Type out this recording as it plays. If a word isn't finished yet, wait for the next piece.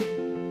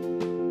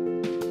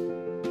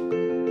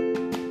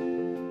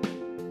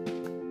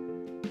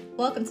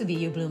Welcome to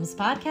BU Bloom's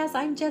podcast.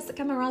 I'm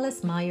Jessica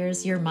Morales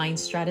Myers, your mind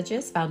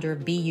strategist, founder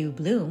of BU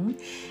Bloom,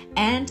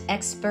 and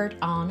expert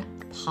on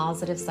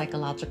positive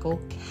psychological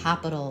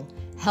capital,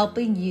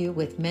 helping you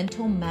with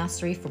mental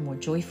mastery for more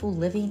joyful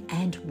living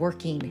and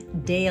working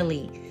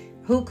daily.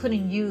 Who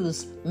couldn't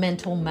use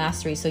mental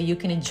mastery so you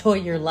can enjoy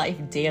your life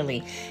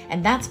daily?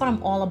 And that's what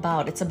I'm all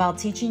about. It's about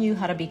teaching you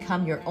how to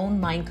become your own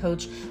mind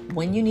coach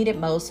when you need it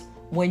most,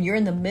 when you're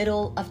in the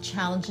middle of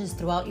challenges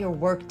throughout your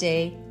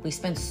workday. We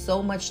spend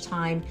so much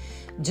time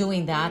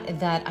doing that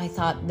I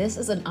thought this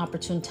is an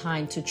opportune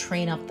time to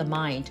train up the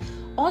mind.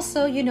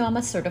 Also, I'm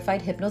a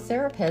certified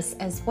hypnotherapist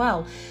as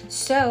well.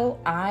 So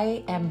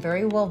I am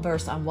very well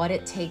versed on what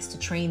it takes to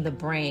train the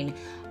brain,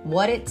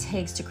 what it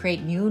takes to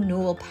create new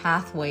neural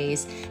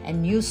pathways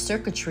and new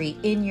circuitry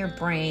in your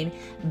brain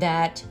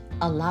that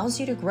allows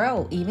you to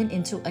grow even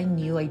into a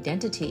new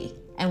identity.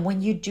 And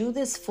when you do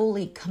this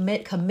fully,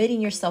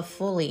 committing yourself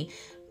fully,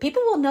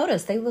 people will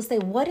notice. They will say,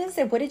 what is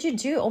it? What did you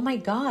do? Oh my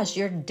gosh,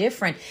 you're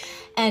different.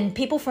 And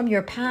people from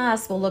your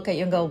past will look at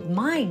you and go,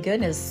 my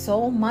goodness,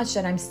 so much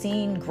that I'm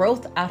seeing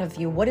growth out of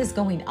you. What is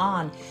going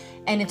on?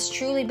 And it's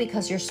truly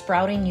because you're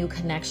sprouting new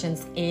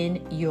connections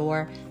in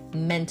your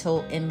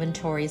mental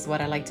inventory is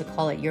what I like to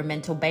call it, your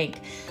mental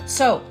bank.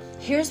 So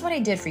here's what I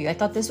did for you. I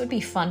thought this would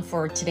be fun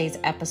for today's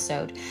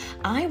episode.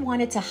 I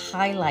wanted to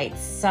highlight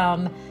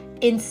some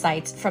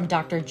insights from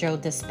Dr. Joe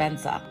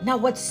Dispenza. Now,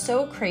 what's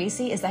so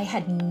crazy is I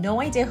had no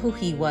idea who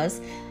he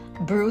was.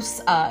 Bruce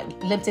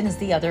Lipton is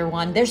the other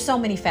one. There's so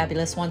many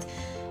fabulous ones.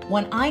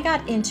 When I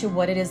got into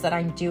what it is that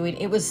I'm doing,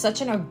 it was such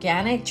an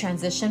organic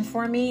transition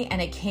for me,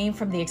 and it came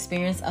from the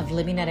experience of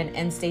living at an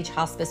end-stage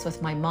hospice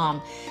with my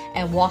mom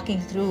and walking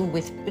through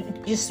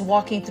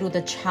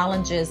the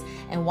challenges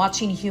and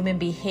watching human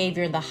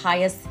behavior, the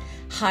highest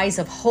highs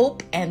of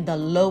hope and the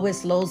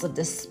lowest lows of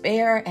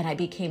despair. And I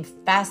became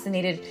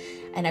fascinated,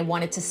 and I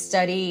wanted to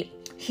study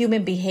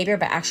human behavior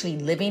by actually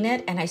living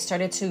it. And I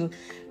started to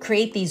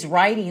create these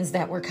writings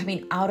that were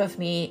coming out of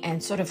me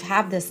and sort of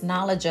have this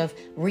knowledge of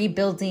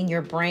rebuilding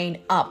your brain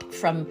up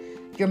from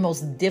your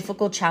most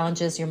difficult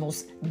challenges, your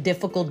most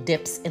difficult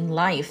dips in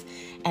life.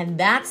 And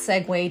that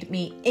segued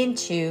me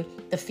into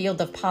the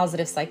field of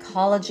positive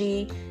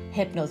psychology,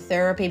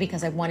 hypnotherapy,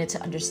 because I wanted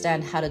to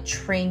understand how to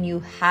train new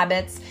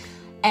habits.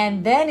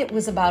 And then it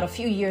was about a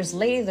few years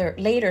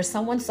later,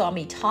 someone saw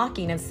me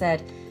talking and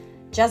said,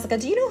 Jessica,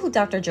 do you know who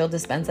Dr. Joe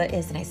Dispenza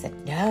is? And I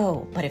said,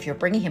 no, but if you're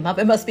bringing him up,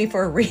 it must be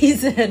for a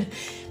reason.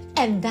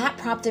 And that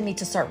prompted me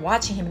to start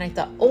watching him. And I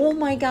thought, oh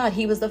my God,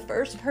 he was the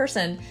first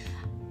person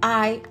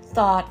I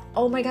thought,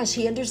 oh my gosh,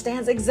 he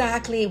understands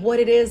exactly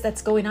what it is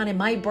that's going on in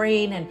my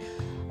brain and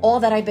all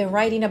that I've been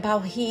writing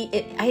about.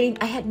 I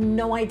had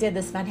no idea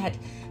this man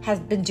has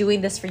been doing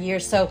this for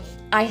years. So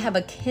I have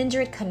a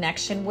kindred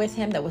connection with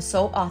him that was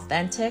so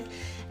authentic.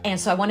 And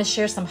so I want to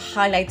share some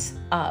highlights,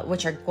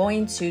 which are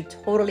going to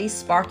totally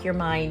spark your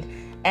mind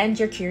and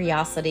your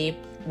curiosity,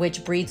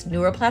 which breeds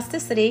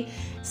neuroplasticity.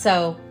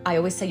 So I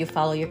always say you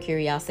follow your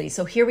curiosity.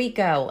 So here we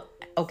go.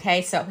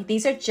 Okay, so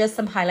these are just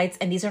some highlights,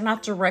 and these are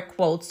not direct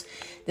quotes.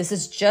 This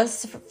is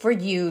just for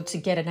you to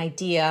get an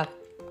idea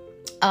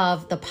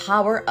of the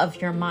power of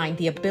your mind,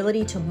 the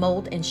ability to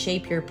mold and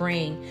shape your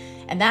brain.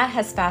 And that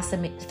has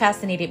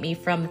fascinated me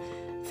from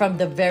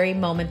the very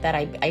moment that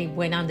I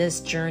went on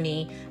this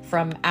journey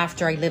from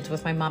after I lived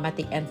with my mom at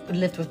the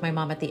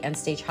end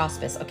stage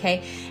hospice.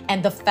 Okay.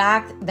 And the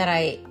fact that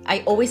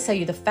I always tell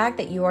you, the fact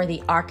that you are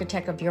the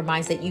architect of your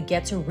minds, that you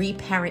get to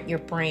reparent your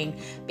brain,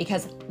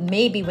 because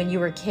maybe when you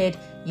were a kid,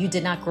 you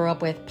did not grow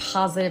up with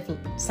positive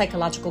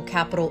psychological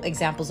capital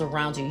examples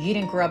around you. You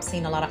didn't grow up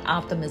seeing a lot of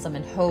optimism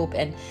and hope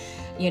and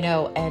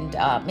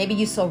maybe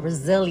you saw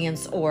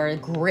resilience or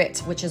grit,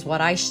 which is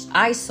what I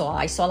saw.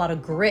 I saw a lot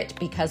of grit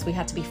because we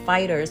had to be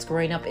fighters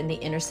growing up in the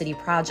inner city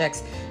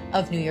projects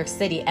of New York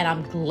City. And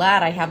I'm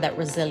glad I have that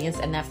resilience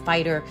and that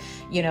fighter,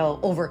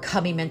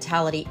 overcoming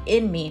mentality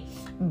in me.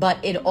 But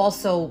it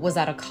also was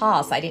at a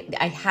cost.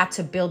 I had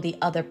to build the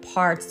other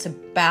parts to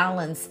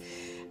balance,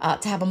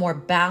 to have a more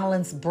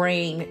balanced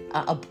brain,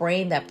 a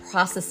brain that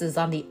processes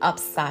on the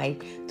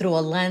upside through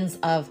a lens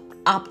of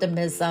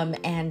optimism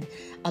and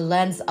a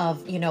lens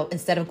of,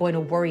 instead of going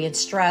to worry and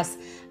stress,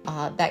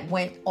 that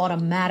went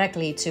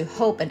automatically to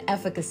hope and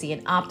efficacy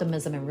and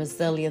optimism and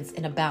resilience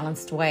in a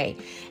balanced way.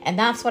 And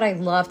that's what I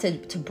love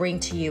to bring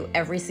to you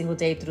every single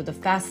day through the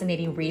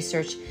fascinating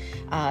research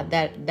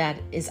that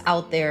is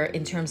out there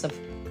in terms of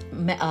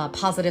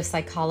positive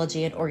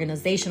psychology and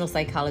organizational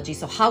psychology.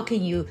 So how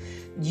can you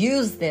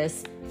use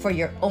this for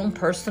your own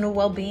personal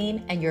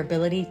well-being and your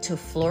ability to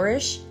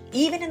flourish,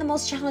 even in the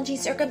most challenging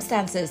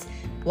circumstances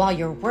while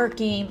you're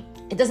working?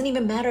 It doesn't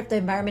even matter if the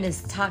environment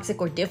is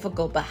toxic or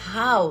difficult, but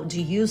how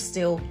do you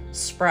still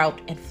sprout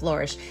and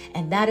flourish?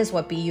 And that is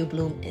what BU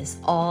Bloom is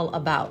all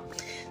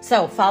about.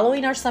 So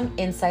following are some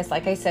insights.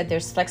 Like I said,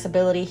 there's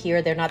flexibility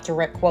here. They're not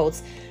direct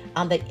quotes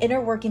on the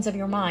inner workings of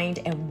your mind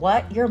and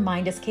what your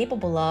mind is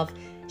capable of,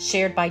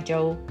 shared by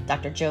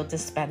Dr. Joe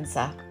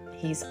Dispenza.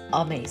 He's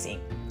amazing.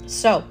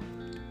 So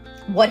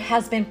what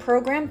has been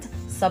programmed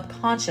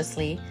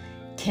subconsciously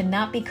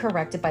cannot be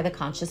corrected by the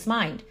conscious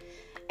mind.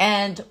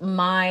 And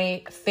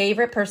my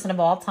favorite person of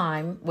all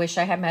time, wish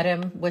I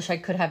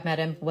could have met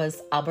him,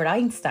 was Albert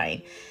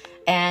Einstein.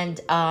 And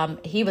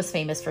he was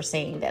famous for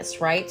saying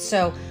this, right?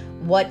 So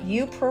what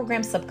you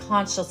program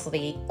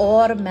subconsciously,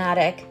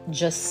 automatic,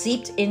 just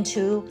seeped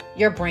into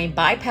your brain,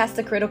 bypass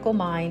the critical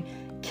mind,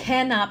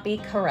 cannot be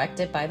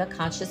corrected by the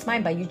conscious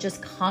mind, by you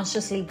just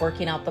consciously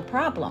working out the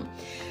problem.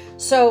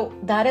 So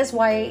that is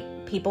why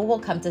people will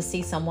come to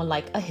see someone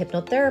like a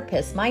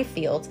hypnotherapist, my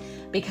field,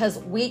 because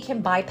we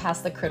can bypass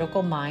the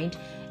critical mind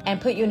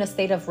and put you in a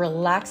state of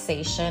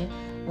relaxation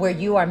where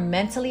you are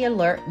mentally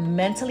alert,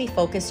 mentally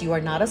focused, you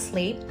are not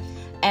asleep,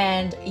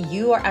 and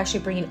you are actually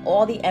bringing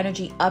all the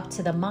energy up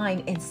to the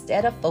mind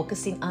instead of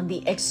focusing on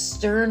the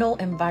external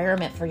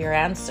environment for your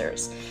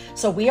answers.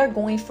 So we are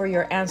going for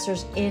your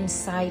answers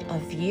inside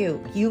of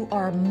you. You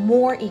are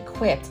more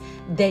equipped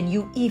than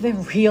you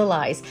even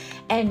realize.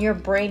 And your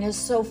brain is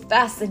so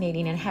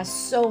fascinating and has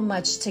so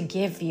much to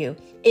give you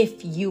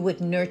if you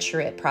would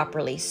nurture it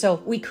properly.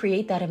 So we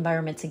create that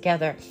environment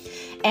together.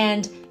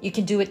 And you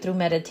can do it through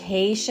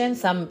meditation.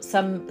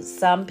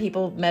 Some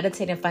people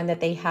meditate and find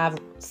that they have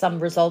some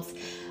results.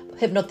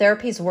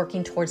 Hypnotherapy is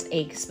working towards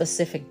a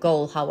specific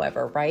goal,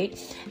 however, right?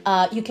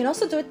 You can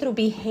also do it through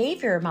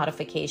behavior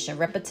modification,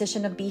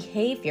 repetition of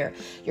behavior.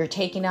 You're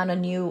taking on a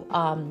new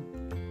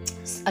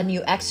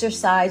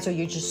exercise, or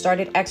you just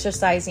started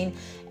exercising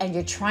and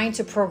you're trying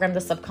to program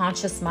the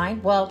subconscious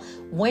mind. Well,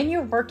 when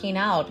you're working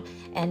out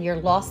and you're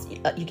lost,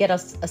 you get a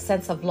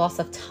sense of loss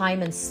of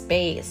time and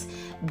space.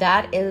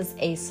 That is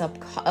a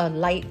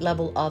light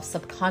level of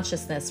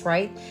subconsciousness,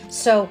 right?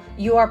 So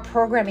you are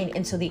programming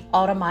into the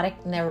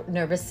automatic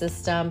nervous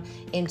system,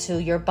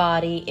 into your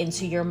body,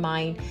 into your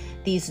mind,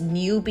 these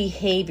new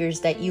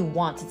behaviors that you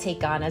want to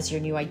take on as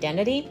your new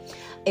identity.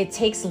 It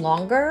takes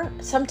longer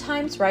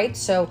sometimes, right?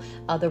 So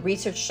the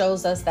research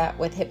shows us that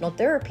with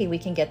hypnotherapy, we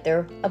can get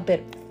there a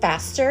bit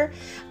faster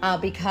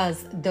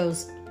because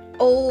those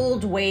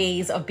old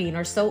ways of being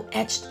are so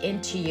etched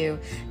into you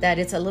that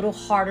it's a little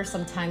harder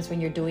sometimes when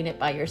you're doing it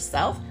by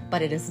yourself,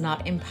 but it is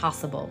not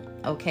impossible.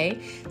 Okay.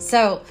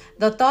 So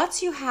the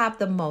thoughts you have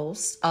the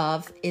most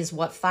of is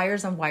what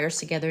fires and wires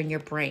together in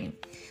your brain.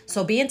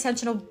 So be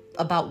intentional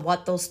about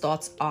what those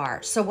thoughts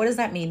are. So what does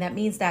that mean? That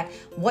means that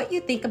what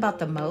you think about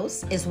the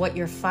most is what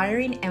you're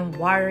firing and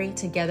wiring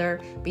together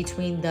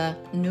between the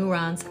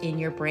neurons in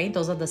your brain.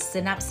 Those are the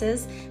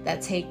synapses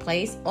that take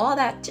place. All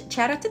that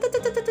chatter,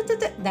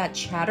 that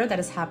chatter that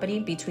is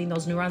happening between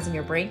those neurons in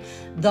your brain.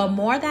 The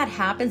more that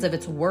happens, if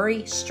it's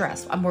worry,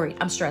 stress, I'm worried,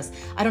 I'm stressed,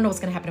 I don't know what's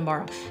going to happen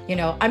tomorrow.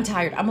 I'm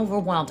tired, I'm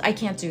overwhelmed, I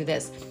can't do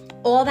this.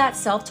 All that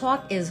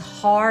self-talk is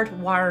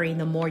hardwiring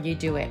the more you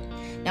do it.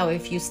 Now,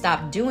 if you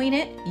stop doing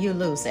it, you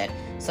lose it.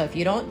 So if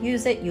you don't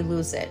use it, you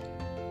lose it.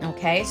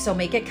 Okay, so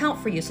make it count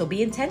for you. So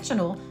be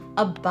intentional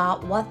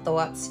about what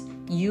thoughts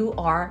you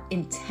are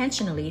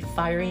intentionally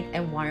firing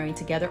and wiring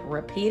together.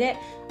 Repeat it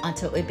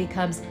until it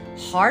becomes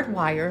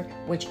hardwired,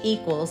 which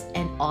equals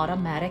an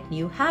automatic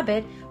new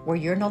habit where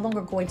you're no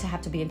longer going to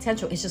have to be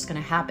intentional. It's just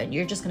going to happen.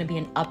 You're just going to be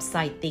an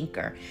upside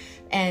thinker.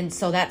 And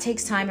so that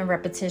takes time and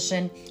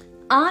repetition.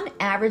 On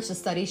average, the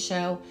studies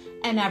show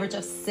an average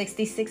of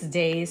 66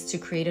 days to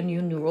create a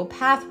new neural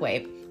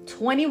pathway.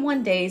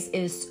 21 days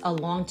is a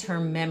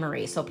long-term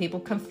memory. So people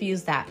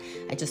confuse that.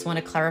 I just want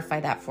to clarify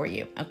that for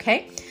you.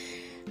 Okay.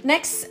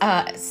 Next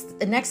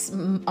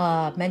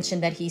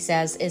mention that he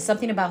says is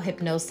something about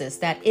hypnosis,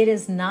 that it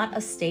is not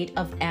a state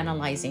of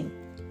analyzing.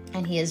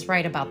 And he is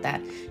right about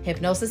that.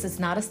 Hypnosis is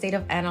not a state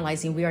of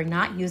analyzing. We are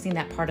not using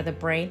that part of the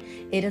brain.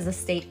 It is a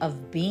state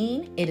of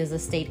being. It is a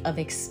state of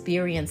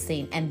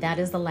experiencing. And that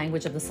is the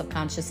language of the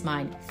subconscious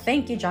mind.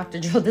 Thank you, Dr.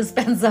 Joe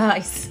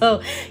Dispenza.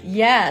 So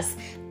yes.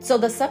 So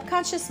the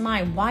subconscious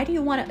mind, why do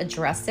you want to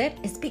address it?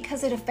 It's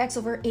because it affects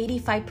over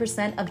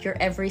 85% of your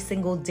every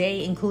single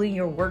day, including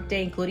your work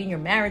day, including your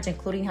marriage,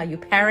 including how you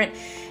parent.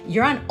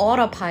 You're on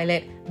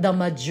autopilot the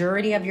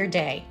majority of your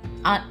day.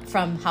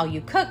 From how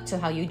you cook to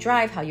how you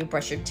drive, how you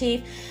brush your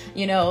teeth,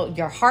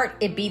 your heart,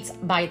 it beats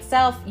by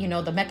itself,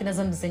 the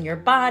mechanisms in your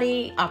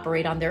body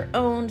operate on their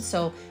own.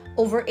 So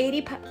over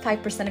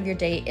 85% of your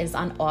day is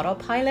on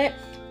autopilot.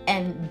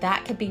 And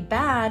that could be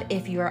bad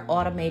if you are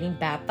automating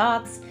bad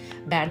thoughts,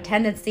 bad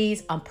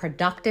tendencies,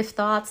 unproductive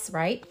thoughts,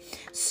 right?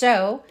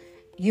 So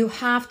you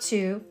have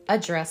to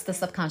address the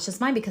subconscious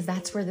mind because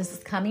that's where this is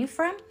coming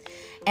from.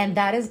 And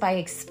that is by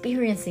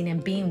experiencing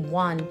and being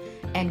one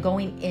and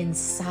going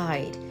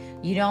inside.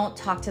 You don't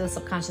talk to the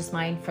subconscious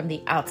mind from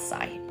the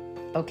outside,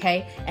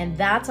 okay? And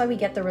that's why we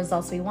get the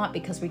results we want,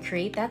 because we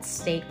create that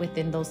state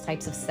within those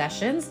types of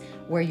sessions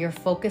where you're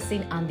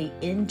focusing on the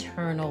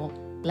internal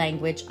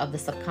language of the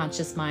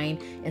subconscious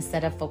mind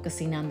instead of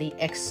focusing on the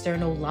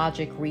external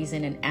logic,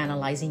 reason, and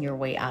analyzing your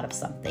way out of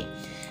something.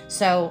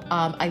 So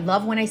I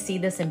love when I see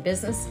this in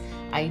business.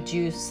 I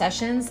do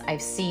sessions.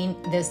 I've seen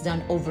this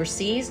done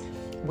overseas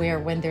where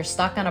when they're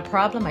stuck on a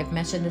problem, I've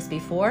mentioned this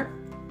before,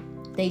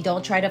 they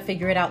don't try to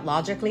figure it out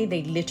logically.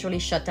 They literally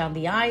shut down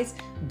the eyes,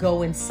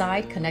 go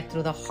inside, connect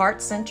through the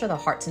heart center. The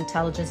heart's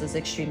intelligence is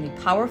extremely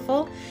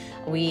powerful.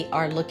 We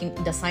are looking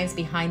the science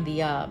behind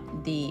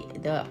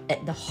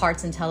the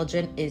heart's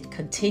intelligence. It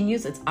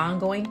continues. It's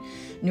ongoing.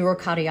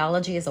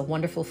 Neurocardiology is a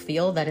wonderful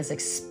field that is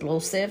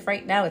explosive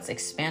right now. It's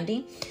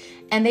expanding,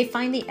 and they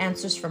find the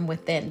answers from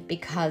within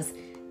because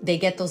they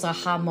get those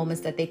aha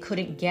moments that they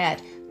couldn't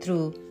get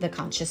through the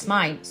conscious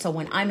mind. So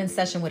when I'm in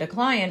session with a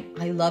client,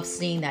 I love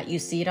seeing that. You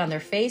see it on their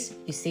face,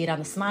 you see it on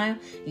the smile,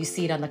 you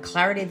see it on the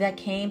clarity that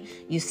came,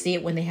 you see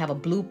it when they have a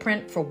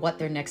blueprint for what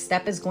their next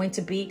step is going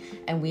to be,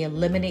 and we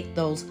eliminate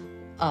those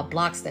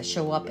blocks that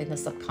show up in the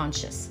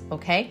subconscious,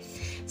 okay?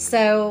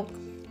 So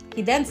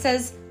he then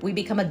says we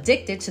become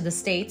addicted to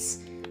states,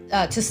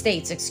 like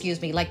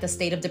the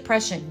state of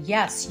depression.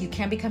 Yes, you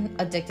can become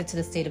addicted to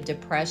the state of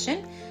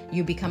depression.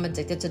 You become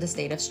addicted to the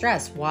state of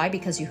stress. Why?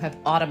 Because you have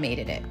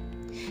automated it.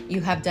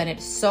 You have done it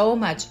so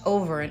much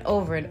over and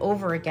over and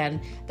over again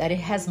that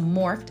it has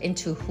morphed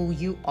into who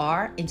you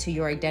are, into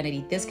your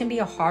identity. This can be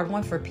a hard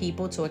one for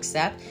people to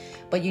accept,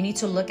 but you need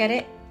to look at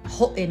it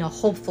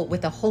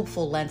with a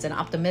hopeful lens, an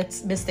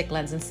optimistic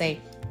lens, and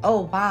say,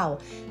 oh, wow,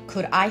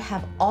 could I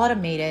have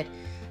automated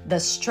the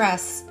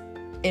stress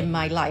in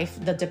my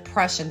life, the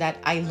depression, that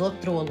I look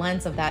through a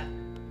lens of that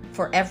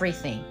for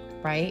everything,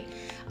 right?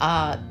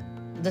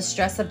 The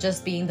stress of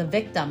just being the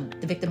victim.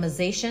 The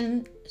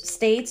victimization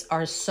states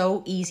are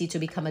so easy to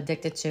become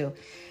addicted to.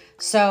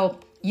 So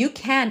you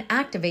can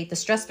activate the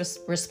stress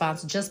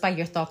response just by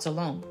your thoughts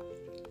alone.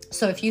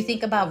 So if you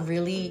think about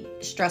really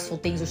stressful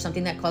things or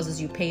something that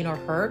causes you pain or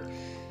hurt,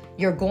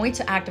 you're going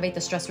to activate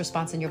the stress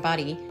response in your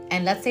body.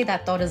 And let's say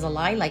that thought is a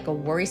lie, like a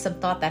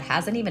worrisome thought that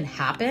hasn't even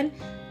happened.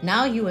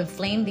 Now you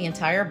inflame the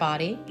entire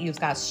body.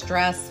 You've got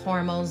stress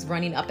hormones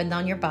running up and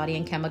down your body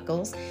and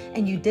chemicals,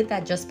 and you did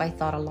that just by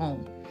thought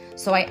alone.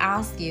 So I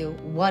ask you,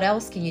 what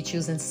else can you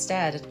choose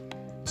instead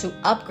to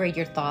upgrade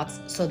your thoughts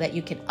so that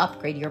you can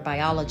upgrade your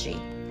biology?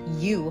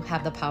 You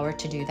have the power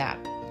to do that.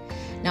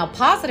 Now,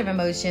 positive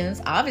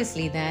emotions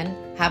obviously then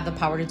have the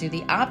power to do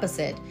the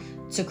opposite,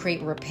 to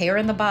create repair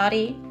in the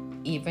body,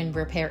 even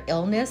repair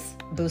illness,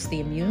 boost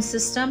the immune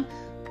system,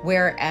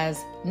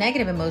 whereas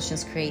negative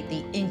emotions create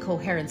the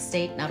incoherent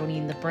state, not only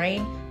in the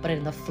brain, but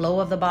in the flow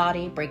of the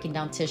body, breaking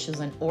down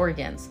tissues and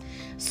organs.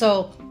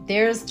 So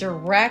there's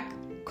direct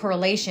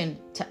correlation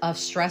of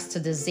stress to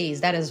disease.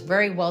 That is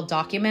very well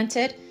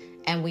documented.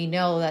 And we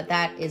know that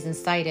that is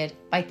incited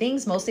by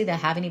things mostly that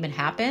haven't even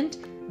happened,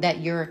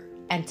 that you're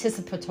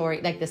anticipatory,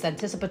 like this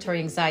anticipatory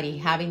anxiety,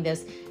 having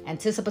this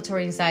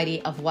anticipatory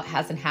anxiety of what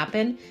hasn't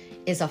happened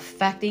is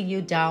affecting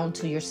you down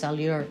to your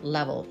cellular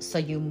level. So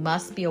you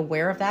must be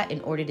aware of that in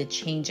order to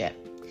change it.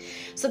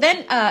 So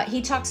then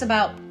he talks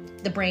about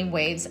the brain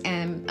waves,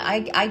 and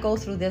I go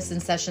through this in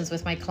sessions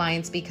with my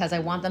clients because I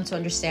want them to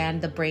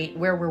understand the brain,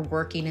 where we're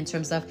working in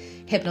terms of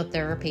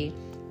hypnotherapy.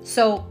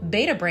 So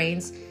beta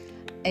brains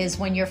is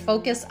when you're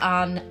focused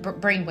on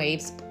brain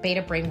waves.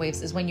 Beta brain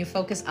waves is when you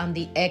focus on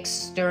the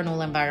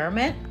external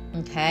environment.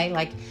 Okay,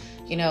 like,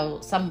 you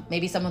know,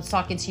 maybe someone's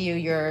talking to you,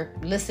 you're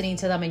listening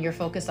to them and you're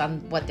focused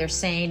on what they're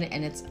saying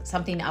and it's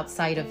something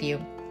outside of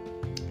you.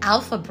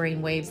 Alpha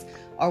brain waves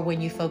are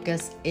when you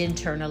focus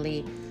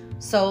internally.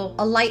 So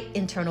a light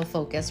internal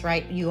focus,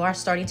 right? You are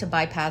starting to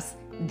bypass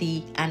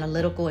the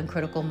analytical and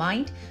critical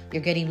mind.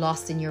 You're getting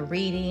lost in your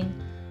reading.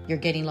 You're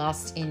getting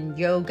lost in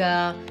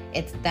yoga.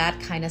 It's that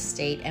kind of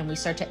state. And we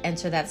start to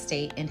enter that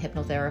state in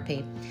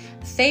hypnotherapy.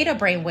 Theta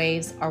brain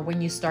waves are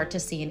when you start to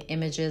see in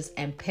images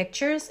and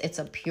pictures. It's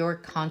a pure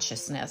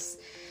consciousness.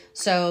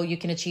 So you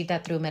can achieve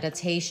that through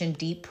meditation.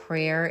 Deep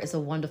prayer is a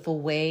wonderful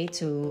way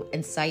to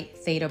incite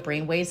theta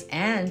brainwaves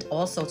and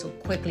also to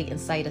quickly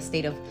incite a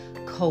state of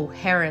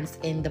coherence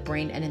in the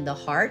brain and in the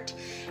heart.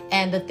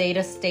 And the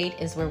theta state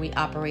is where we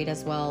operate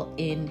as well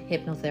in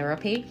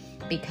hypnotherapy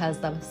because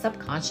the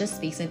subconscious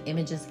speaks in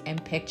images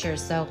and pictures.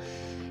 So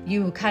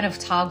you kind of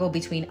toggle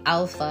between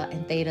alpha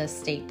and theta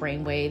state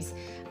brainwaves.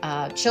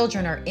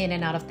 Children are in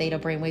and out of theta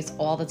brainwaves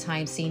all the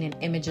time, seen in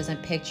images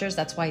and pictures.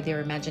 That's why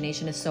their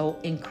imagination is so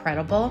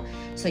incredible.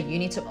 So you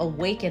need to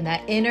awaken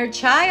that inner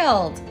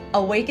child.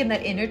 Awaken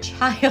that inner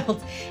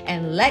child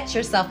and let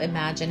yourself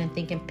imagine and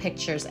think in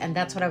pictures. And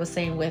that's what I was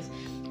saying with,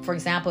 for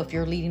example, if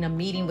you're leading a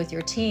meeting with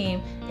your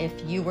team,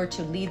 if you were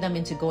to lead them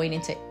into going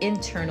into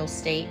internal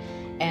state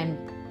and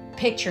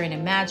picture and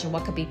imagine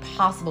what could be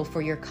possible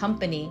for your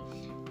company,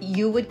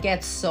 you would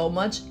get so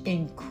much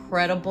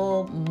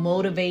incredible,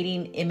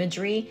 motivating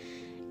imagery.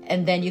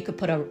 And then you could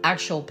put an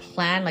actual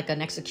plan, like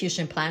an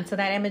execution plan to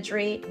that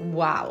imagery.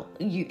 Wow.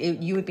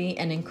 You would be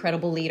an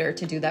incredible leader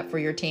to do that for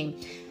your team.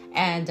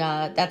 And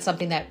that's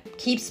something that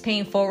keeps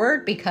paying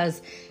forward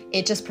because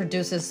it just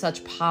produces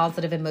such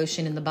positive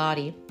emotion in the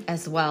body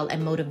as well,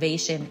 and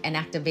motivation and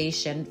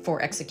activation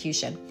for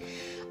execution.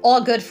 All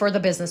good for the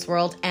business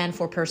world and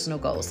for personal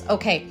goals.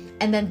 Okay,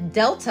 and then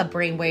delta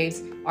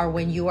brainwaves are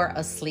when you are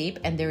asleep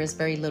and there is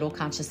very little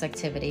conscious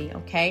activity.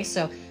 Okay,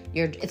 so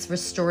it's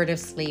restorative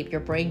sleep.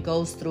 Your brain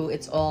goes through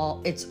its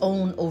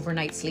own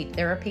overnight sleep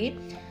therapy.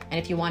 And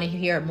if you want to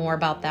hear more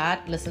about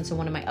that, listen to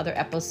one of my other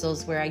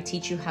episodes where I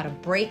teach you how to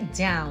break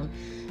down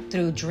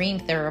through dream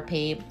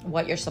therapy,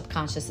 what your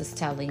subconscious is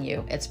telling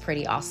you. It's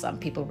pretty awesome.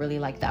 People really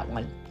like that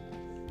one.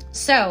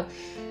 So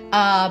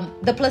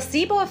the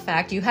placebo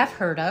effect you have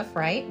heard of,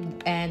 right?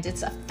 And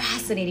it's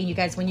fascinating, you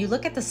guys. When you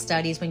look at the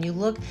studies,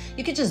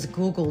 you can just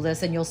Google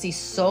this and you'll see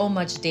so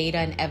much data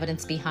and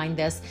evidence behind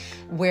this,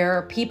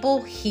 where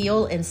people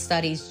heal in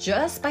studies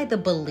just by the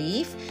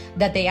belief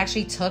that they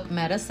actually took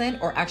medicine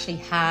or actually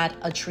had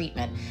a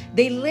treatment.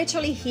 They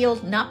literally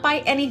healed not by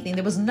anything.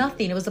 There was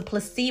nothing. It was a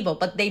placebo,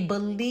 but they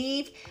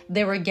believed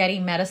they were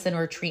getting medicine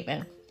or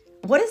treatment.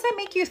 What does that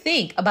make you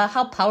think about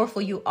how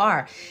powerful you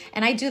are?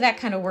 And I do that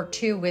kind of work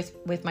too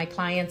with my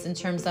clients in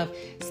terms of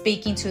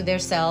speaking to their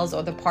cells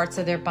or the parts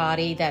of their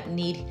body that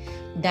need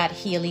that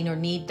healing or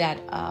need that,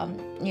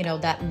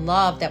 that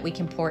love that we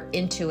can pour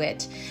into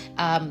it.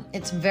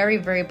 It's very,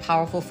 very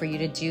powerful for you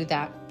to do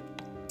that.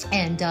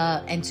 And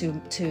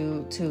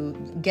to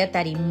get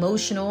that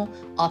emotional,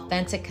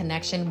 authentic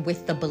connection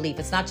with the belief.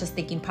 It's not just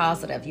thinking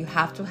positive. You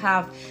have to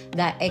have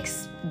that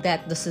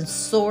the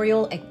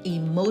sensorial,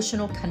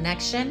 emotional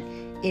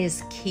connection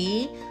is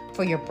key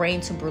for your brain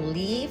to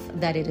believe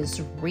that it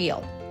is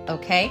real.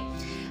 Okay.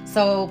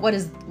 So what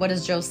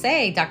does Joe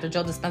say? Dr.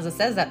 Joe Dispenza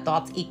says that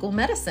thoughts equal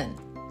medicine.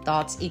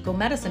 Thoughts equal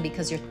medicine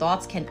because your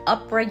thoughts can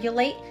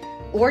upregulate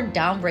or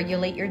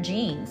downregulate your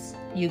genes.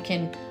 You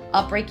can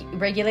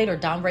upregulate or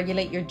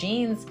downregulate your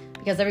genes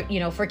because,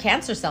 for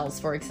cancer cells,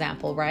 for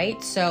example,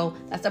 right? So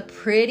that's a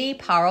pretty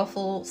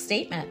powerful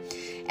statement.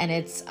 And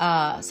it's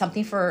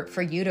something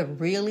for you to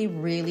really,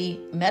 really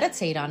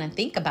meditate on and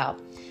think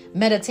about.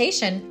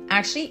 Meditation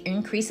actually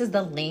increases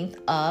the length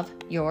of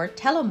your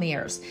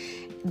telomeres.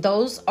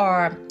 Those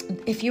are,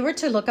 if you were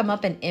to look them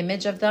up, an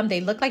image of them,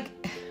 they look like,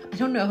 I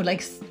don't know,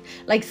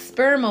 like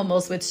sperm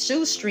almost, with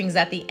shoestrings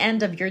at the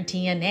end of your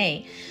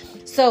DNA.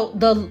 So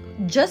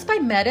just by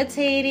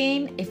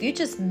meditating, if you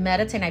just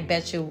meditate, I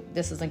bet you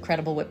this is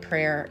incredible with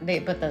prayer,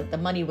 but the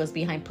money was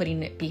behind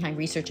putting it behind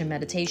research and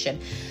meditation.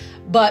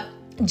 But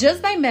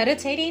just by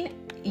meditating,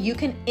 you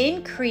can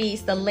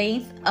increase the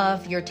length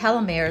of your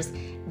telomeres,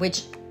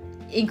 which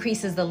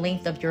increases the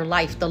length of your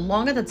life. The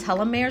longer the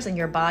telomeres in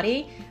your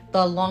body,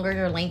 the longer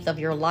your length of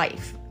your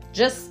life,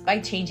 just by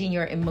changing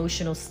your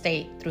emotional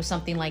state through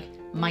something like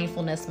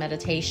mindfulness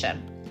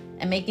meditation.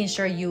 And making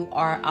sure you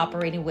are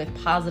operating with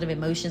positive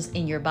emotions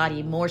in your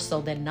body more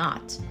so than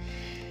not.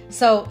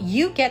 So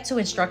you get to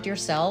instruct your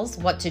cells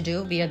what to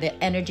do via the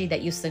energy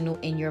that you signal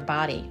in your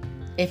body.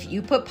 If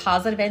you put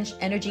positive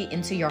energy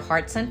into your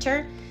heart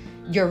center,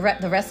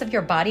 the rest of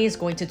your body is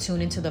going to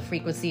tune into the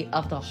frequency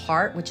of the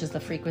heart, which is the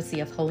frequency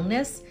of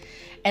wholeness.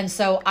 And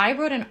so I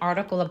wrote an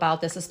article about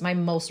this. It's my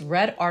most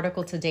read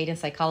article to date in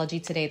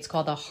Psychology Today. It's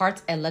called The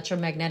Heart's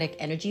Electromagnetic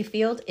Energy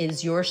Field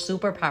is Your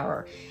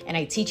Superpower. And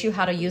I teach you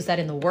how to use that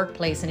in the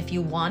workplace. And if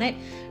you want it,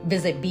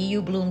 visit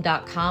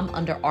BUBloom.com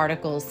under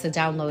articles to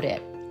download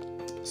it.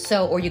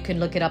 Or you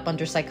can look it up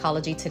under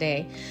Psychology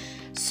Today.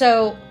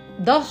 So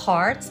the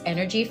heart's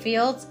energy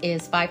fields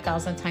is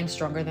 5,000 times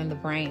stronger than the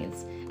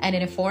brain's. And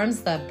it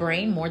informs the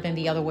brain more than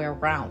the other way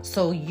around.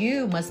 So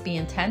you must be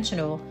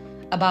intentional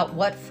about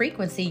what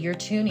frequency you're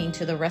tuning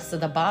to the rest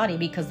of the body,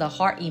 because the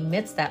heart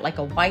emits that like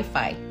a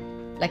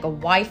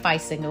Wi-Fi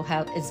signal,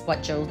 is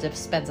what Joe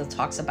Dispenza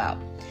talks about.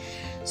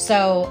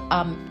 So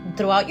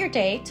throughout your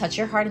day, touch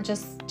your heart and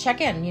just check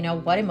in,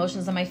 what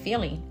emotions am I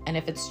feeling? And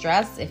if it's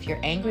stress, if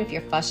you're angry, if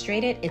you're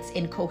frustrated, it's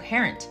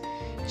incoherent.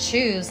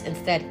 Choose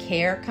instead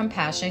care,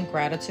 compassion,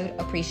 gratitude,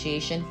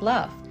 appreciation,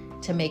 love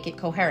to make it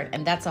coherent.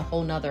 And that's a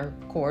whole nother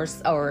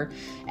course or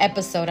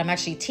episode. I'm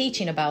actually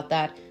teaching about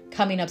that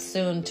coming up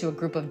soon to a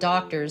group of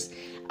doctors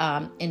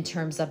in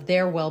terms of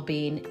their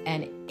well-being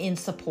and in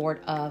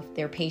support of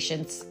their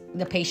patients,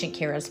 the patient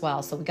care as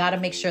well. So we got to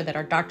make sure that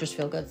our doctors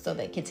feel good so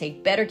they can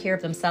take better care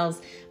of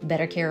themselves,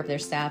 better care of their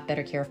staff,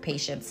 better care of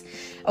patients.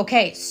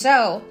 Okay,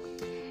 so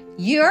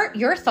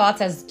your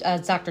thoughts as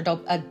Dr.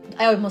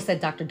 I almost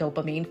said Dr.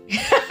 Dopamine.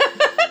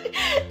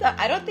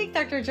 I don't think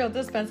Dr. Joe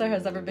Dispenza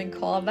has ever been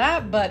called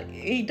that, but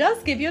he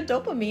does give you a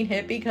dopamine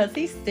hit because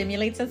he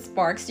stimulates and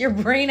sparks your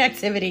brain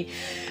activity.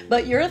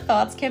 But your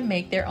thoughts can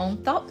make their own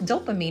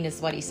dopamine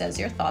is what he says.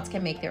 Your thoughts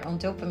can make their own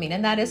dopamine.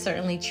 And that is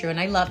certainly true. And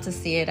I love to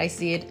see it. I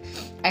see it.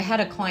 I had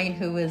a client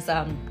who is,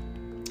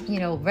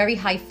 very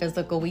high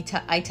physical.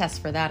 I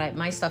test for that.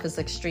 My stuff is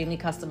extremely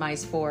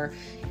customized for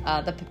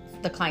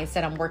the clients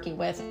that I'm working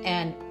with.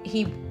 And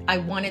I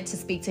wanted to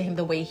speak to him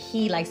the way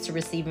he likes to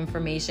receive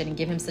information and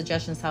give him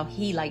suggestions how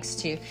he likes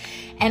to.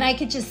 And I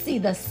could just see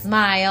the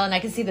smile and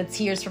I could see the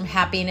tears from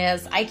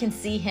happiness. I can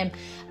see him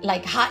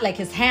like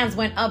his hands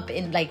went up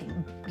in like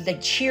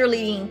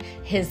cheerleading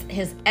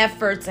his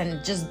efforts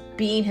and just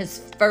being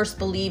his first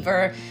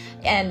believer.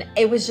 And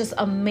it was just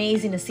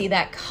amazing to see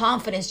that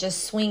confidence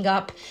just swing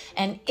up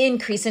and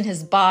increase in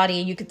his body.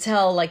 You could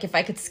tell, like, if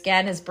I could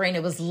scan his brain,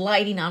 it was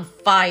lighting on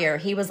fire.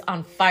 He was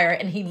on fire.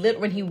 And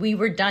when we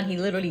were done, he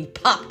literally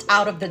popped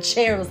out of the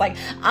chair. It was like,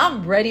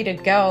 I'm ready to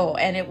go.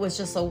 And it was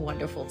just so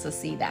wonderful to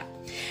see that.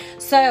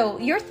 So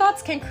your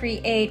thoughts can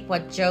create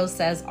what Joe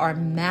says are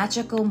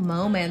magical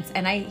moments.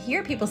 And I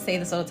hear people say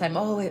this all the time.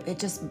 Oh, it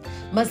just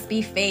must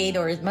be fate,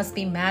 or it must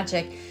be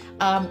magic.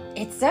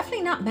 It's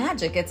definitely not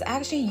magic. It's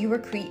actually, you were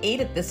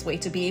created this way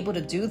to be able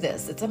to do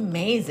this. It's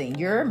amazing.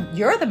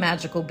 You're the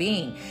magical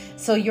being.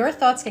 So your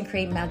thoughts can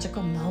create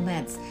magical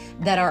moments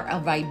that are a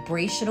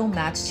vibrational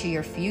match to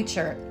your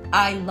future.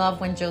 I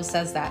love when Joe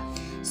says that.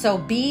 So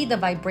be the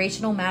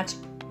vibrational match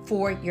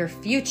for your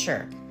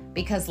future.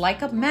 Because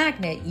like a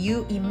magnet,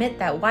 you emit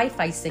that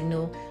Wi-Fi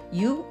signal,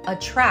 you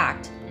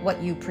attract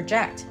what you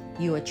project.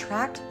 You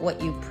attract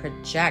what you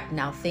project.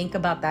 Now think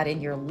about that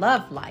in your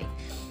love life,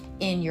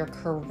 in your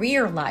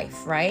career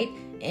life, right?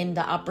 In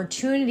the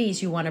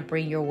opportunities you want to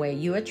bring your way,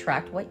 you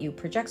attract what you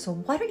project. So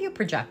what are you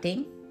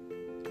projecting?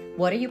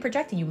 What are you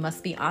projecting? You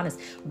must be honest.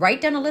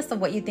 Write down a list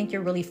of what you think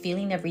you're really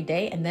feeling every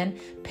day, and then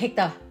pick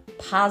the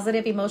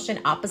positive emotion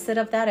opposite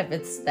of that. If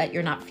it's that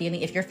you're not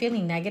feeling, if you're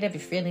feeling negative,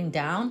 you're feeling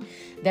down,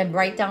 then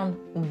write down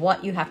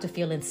what you have to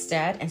feel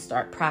instead and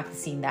start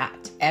practicing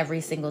that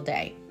every single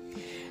day.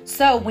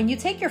 So when you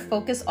take your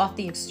focus off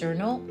the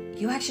external,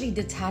 you actually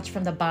detach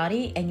from the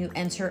body and you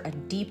enter a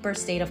deeper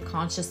state of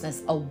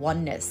consciousness, a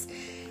oneness.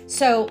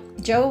 So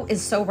Joe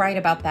is so right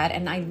about that.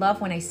 And I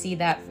love when I see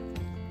that.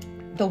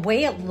 The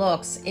way it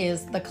looks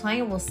is the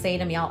client will say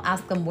to me, I'll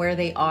ask them where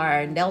they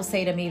are, and they'll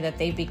say to me that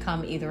they've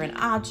become either an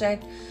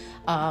object,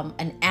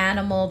 an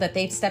animal, that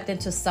they've stepped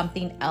into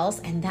something else.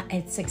 And that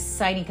it's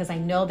exciting because I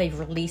know they've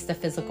released the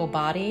physical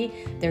body.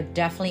 They're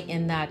definitely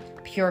in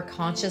that pure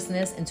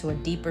consciousness into a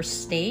deeper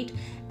state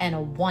and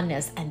a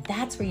oneness. And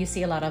that's where you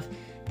see a lot of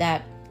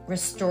that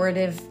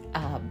restorative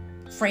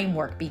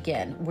framework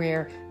begin,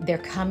 where they're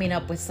coming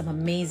up with some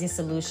amazing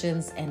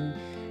solutions and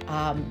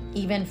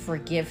even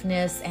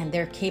forgiveness, and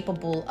they're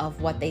capable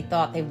of what they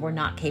thought they were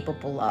not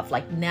capable of.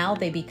 Like now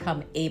they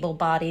become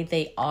able-bodied,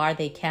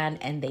 they can,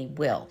 and they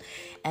will.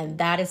 And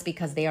that is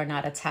because they are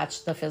not attached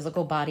to the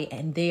physical body,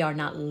 and they are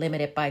not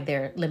limited by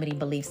their limiting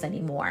beliefs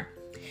anymore.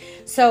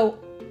 So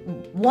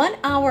 1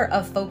 hour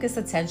of focused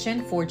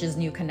attention forges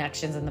new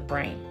connections in the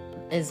brain,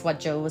 is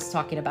what Joe was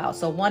talking about.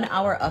 So 1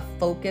 hour of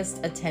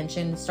focused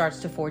attention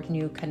starts to forge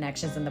new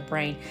connections in the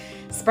brain,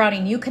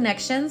 sprouting new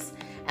connections.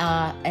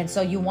 And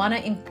so you want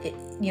to,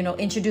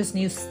 introduce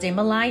new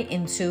stimuli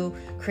into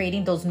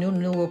creating those new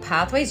neural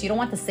pathways. You don't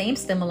want the same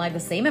stimuli, the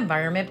same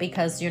environment,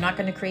 because you're not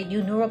going to create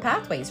new neural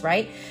pathways,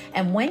 right?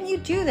 And when you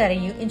do that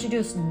and you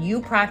introduce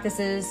new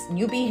practices,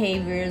 new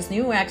behaviors,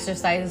 new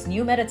exercises,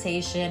 new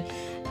meditation,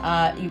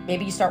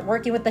 maybe you start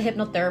working with the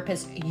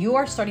hypnotherapist, you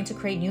are starting to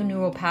create new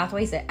neural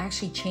pathways that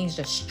actually change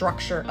the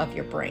structure of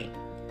your brain.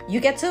 You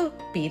get to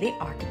be the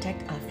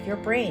architect of your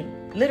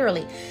brain,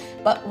 literally.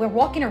 But we're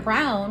walking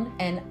around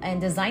and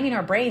designing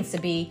our brains to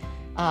be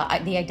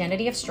the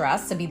identity of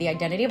stress, to be the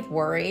identity of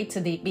worry, to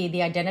be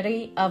the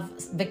identity of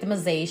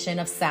victimization,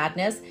 of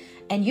sadness.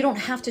 And you don't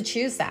have to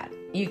choose that.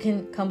 You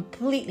can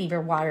completely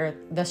rewire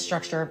the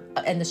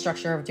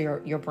structure of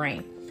your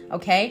brain.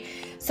 Okay,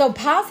 so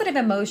positive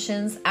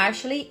emotions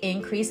actually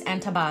increase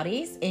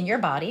antibodies in your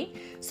body.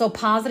 So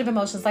positive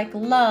emotions like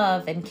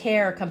love and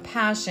care,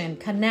 compassion,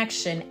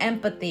 connection,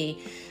 empathy,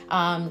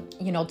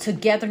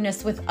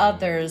 togetherness with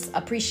others,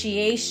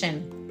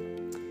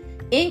 appreciation,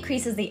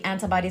 increases the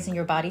antibodies in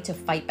your body to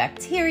fight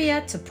bacteria,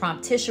 to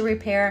prompt tissue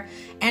repair,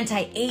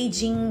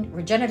 anti-aging,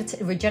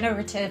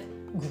 regenerative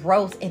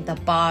growth in the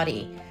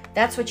body.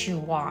 That's what you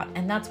want.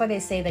 And that's why they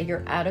say that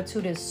your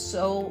attitude is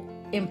so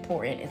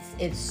important.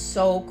 It's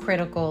so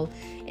critical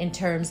in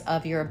terms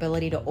of your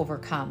ability to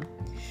overcome.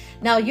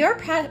 Now, your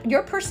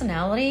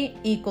personality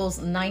equals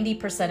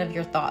 90% of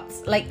your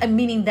thoughts.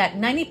 Meaning that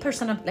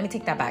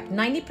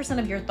 90%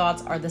 of your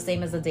thoughts are the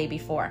same as the day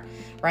before,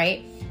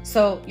 right?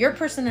 So your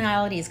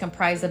personality is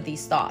comprised of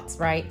these thoughts,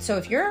 right? So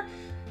if your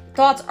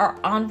thoughts are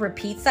on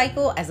repeat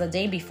cycle as the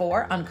day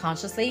before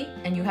unconsciously,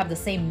 and you have the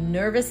same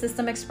nervous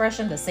system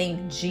expression, the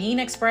same gene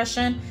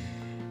expression,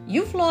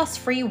 you've lost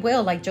free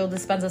will, like Joe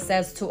Dispenza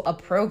says, to a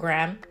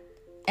program,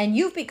 and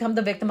you've become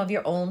the victim of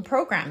your own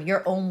program,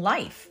 your own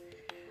life.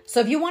 So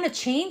if you want to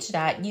change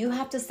that, you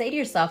have to say to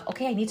yourself,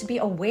 okay, I need to be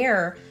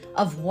aware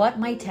of what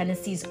my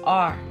tendencies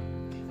are.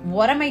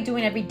 What am I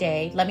doing every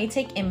day? Let me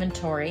take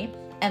inventory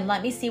and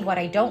let me see what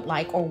I don't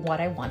like or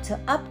what I want to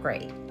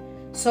upgrade.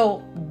 So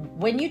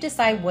when you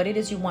decide what it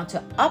is you want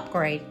to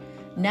upgrade,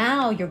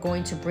 now you're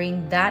going to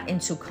bring that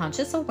into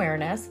conscious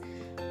awareness,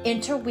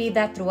 interweave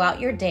that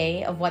throughout your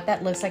day of what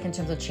that looks like in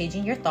terms of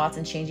changing your thoughts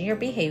and changing your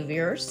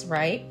behaviors,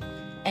 right?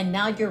 And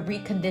now you're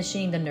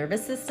reconditioning the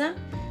nervous system,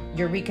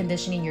 you're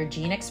reconditioning your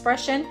gene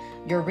expression,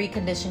 you're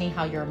reconditioning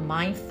how your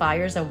mind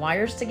fires and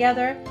wires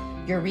together,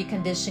 you're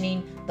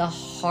reconditioning the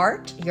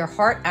heart. Your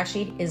heart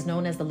actually is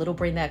known as the little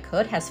brain that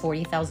could, has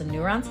 40,000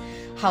 neurons,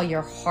 how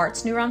your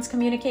heart's neurons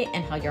communicate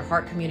and how your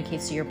heart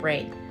communicates to your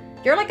brain.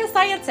 You're like a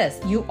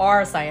scientist. You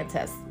are a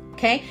scientist,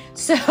 okay?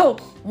 So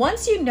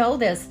once you know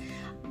this,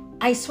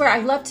 I swear, I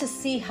love to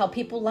see how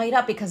people light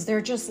up, because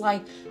they're just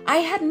like, I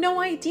had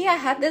no idea I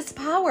had this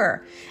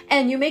power.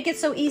 And you make it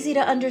so easy to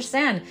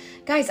understand.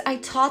 Guys, I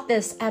taught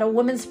this at a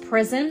women's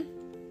prison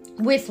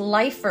with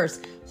lifers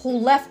who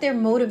left there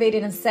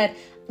motivated and said,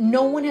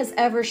 no one has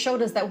ever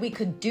showed us that we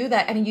could do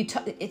that. I mean,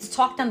 it's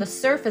talked on the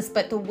surface,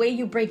 but the way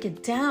you break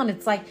it down,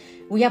 it's like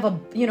you have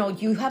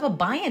a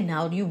buy-in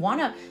now. You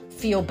want to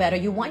feel better.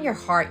 You want your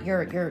heart,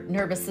 your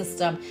nervous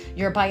system,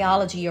 your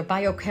biology, your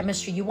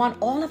biochemistry. You want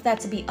all of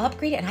that to be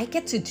upgraded. And I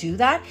get to do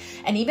that.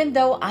 And even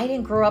though I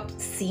didn't grow up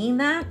seeing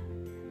that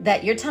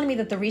you're telling me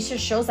that the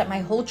research shows that my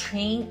whole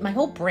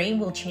brain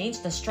will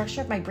change. The structure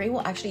of my brain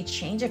will actually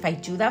change if I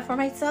do that for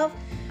myself.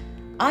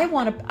 I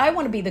want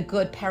to be the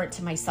good parent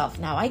to myself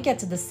now. I get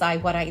to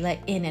decide what I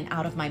let in and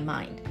out of my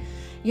mind,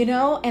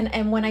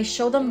 and when I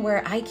show them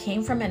where I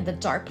came from and the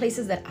dark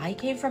places that I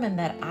came from and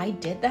that I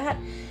did that,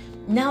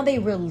 now they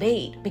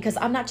relate, because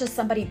I'm not just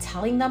somebody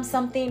telling them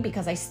something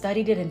because I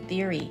studied it in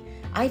theory.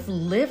 I've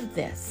lived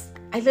this.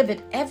 I live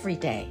it every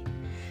day.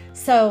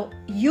 So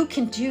you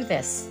can do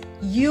this.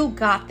 You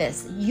got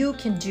this. You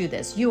can do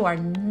this. You are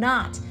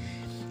not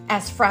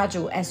as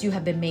fragile as you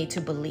have been made to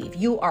believe.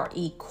 You are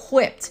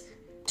equipped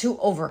to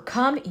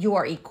overcome. You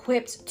are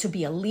equipped to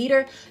be a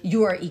leader.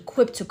 You are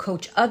equipped to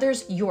coach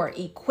others. You are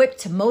equipped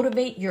to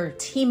motivate your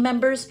team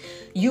members.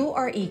 You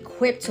are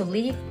equipped to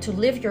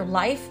live your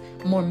life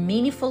more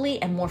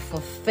meaningfully and more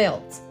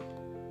fulfilled.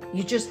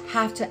 You just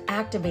have to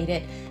activate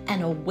it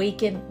and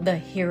awaken the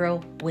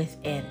hero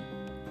within.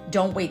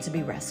 Don't wait to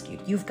be rescued.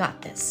 You've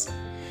got this.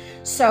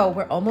 So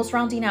we're almost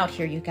rounding out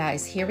here, you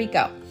guys. Here we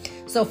go.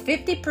 So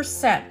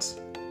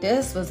 50%,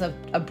 this was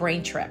a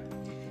brain trip.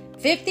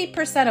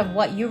 50% of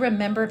what you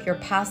remember of your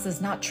past is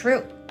not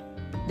true.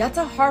 That's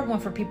a hard one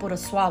for people to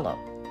swallow.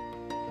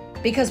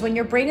 Because when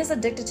your brain is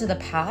addicted to the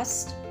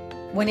past,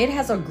 when it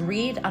has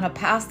agreed on a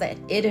past that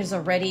it has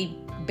already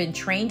been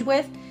trained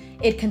with,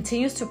 it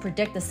continues to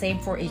predict the same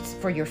for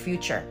your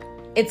future.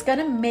 It's going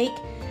to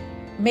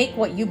make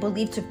what you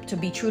believe to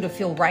be true to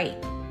feel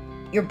right.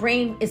 Your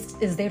brain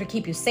is there to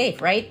keep you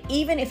safe, right?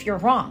 Even if you're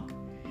wrong.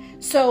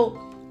 So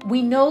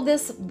we know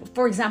this.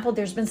 For example,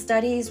 there's been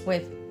studies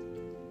with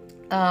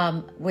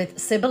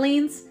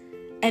siblings,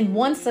 and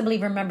one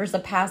sibling remembers the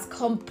past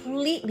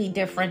completely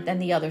different than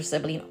the other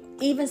sibling,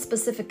 even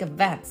specific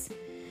events.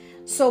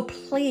 So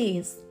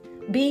please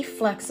be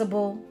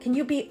flexible. Can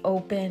you be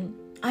open?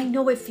 I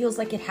know it feels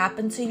like it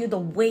happened to you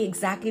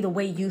exactly the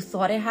way you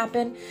thought it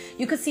happened.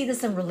 You could see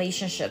this in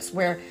relationships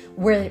where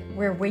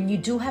when you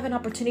do have an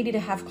opportunity to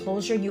have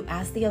closure, you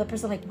ask the other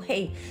person, like,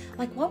 hey,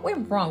 like, what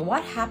went wrong?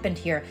 What happened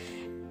here?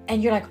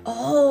 And you're like,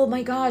 oh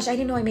my gosh, I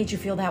didn't know I made you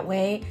feel that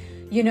way,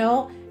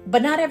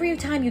 But not every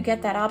time you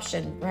get that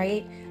option,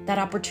 right? That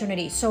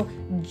opportunity. So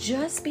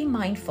just be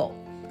mindful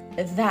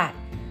that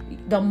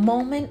the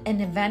moment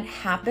an event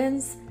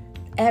happens,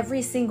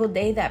 every single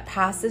day that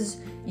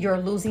passes, you're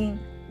losing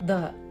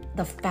the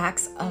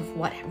facts of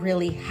what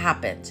really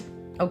happened,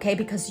 okay?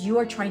 Because you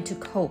are trying to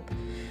cope.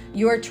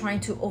 You are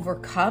trying to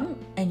overcome,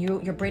 and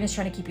your brain is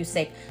trying to keep you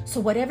safe. So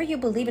whatever you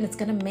believe in, it's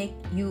going to make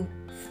you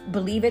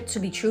believe it to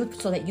be true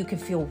so that you can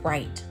feel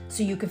right,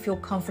 so you can feel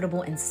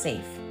comfortable and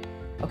safe,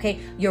 okay?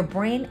 Your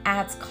brain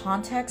adds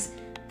context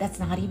that's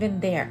not even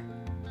there.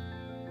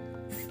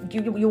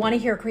 You want to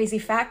hear a crazy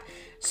fact?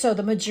 So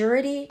the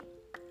majority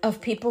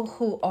of people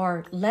who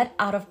are let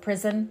out of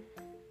prison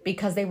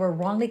because they were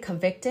wrongly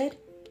convicted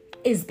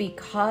is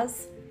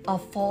because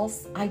of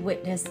false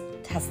eyewitness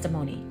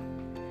testimony.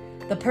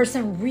 The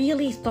person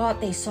really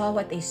thought they saw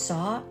what they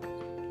saw,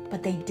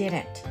 but they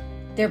didn't.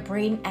 Their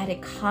brain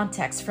added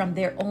context from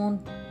their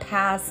own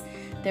past,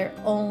 their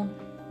own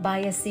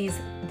biases,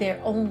 their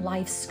own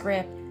life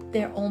script,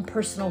 their own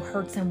personal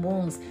hurts and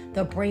wounds.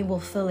 The brain will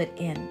fill it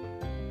in.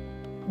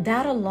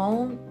 That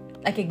alone,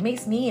 like, it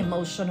makes me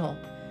emotional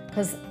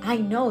because I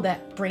know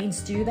that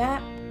brains do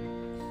that.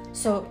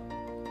 So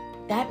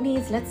that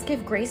means let's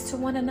give grace to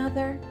one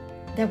another,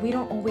 that we're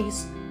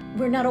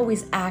not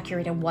always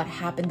accurate in what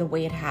happened the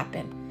way it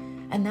happened.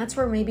 And that's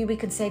where maybe we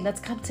could say, let's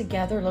come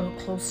together a little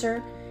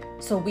closer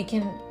so we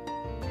can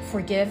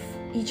forgive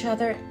each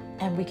other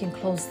and we can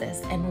close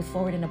this and move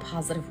forward in a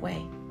positive way.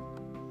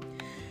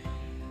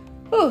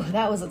 Whew,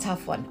 that was a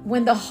tough one.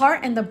 When the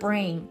heart and the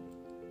brain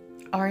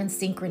are in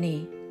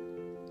synchrony,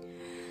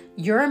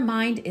 your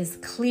mind is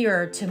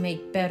clearer to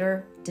make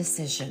better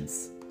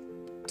decisions,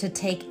 to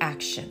take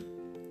action.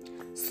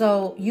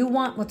 So you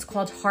want what's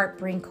called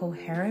heart-brain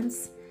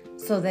coherence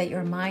so that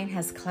your mind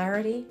has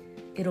clarity.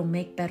 It'll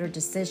make better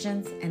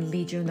decisions and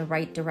lead you in the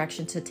right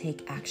direction to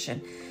take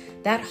action.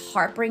 That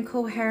heart-brain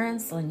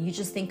coherence, when you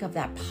just think of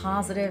that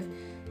positive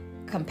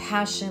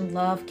compassion,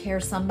 love, care,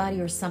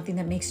 somebody or something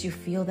that makes you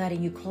feel that,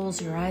 and you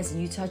close your eyes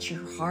and you touch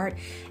your heart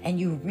and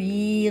you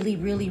really,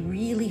 really,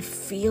 really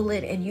feel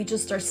it and you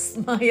just start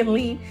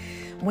smiling.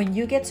 When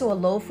you get to a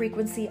low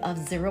frequency of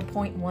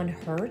 0.1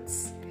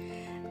 hertz,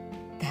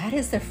 that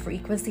is the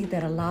frequency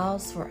that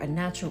allows for a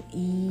natural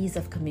ease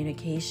of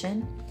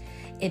communication.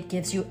 It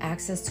gives you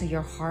access to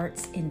your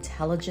heart's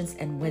intelligence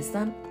and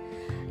wisdom.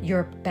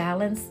 Your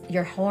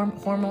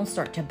hormones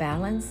start to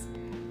balance,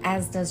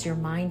 as does your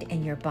mind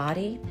and your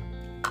body.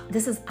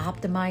 This is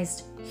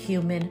optimized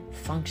human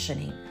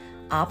functioning,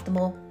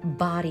 optimal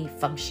body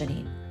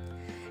functioning.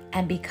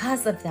 And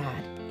because of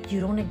that, you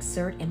don't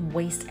exert and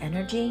waste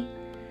energy,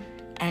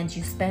 and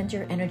you spend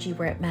your energy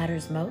where it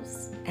matters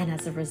most. And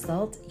as a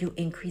result, you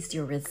increase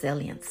your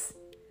resilience.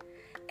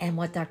 And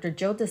what Dr.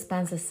 Joe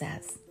Dispenza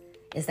says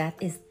is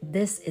that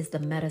this is the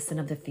medicine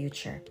of the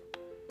future.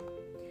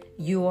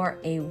 You are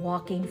a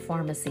walking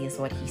pharmacy, is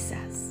what he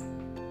says.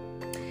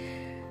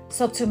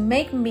 So to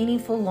make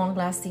meaningful,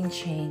 long-lasting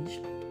change,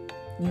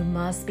 you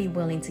must be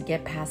willing to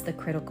get past the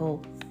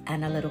critical,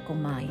 analytical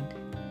mind.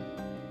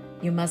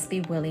 You must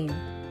be willing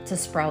to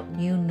sprout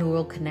new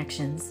neural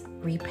connections,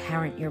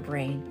 reparent your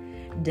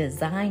brain,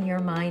 design your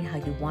mind how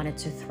you want it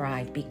to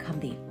thrive, become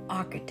the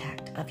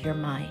architect of your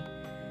mind,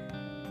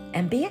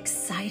 and be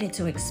excited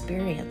to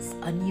experience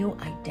a new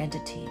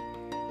identity,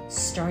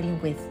 starting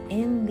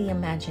within the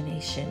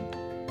imagination,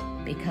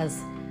 because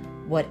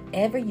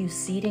whatever you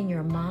seed in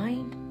your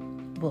mind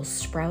will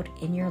sprout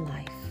in your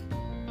life.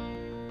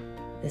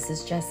 This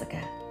is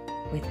Jessica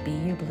with Be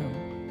You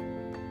Bloom.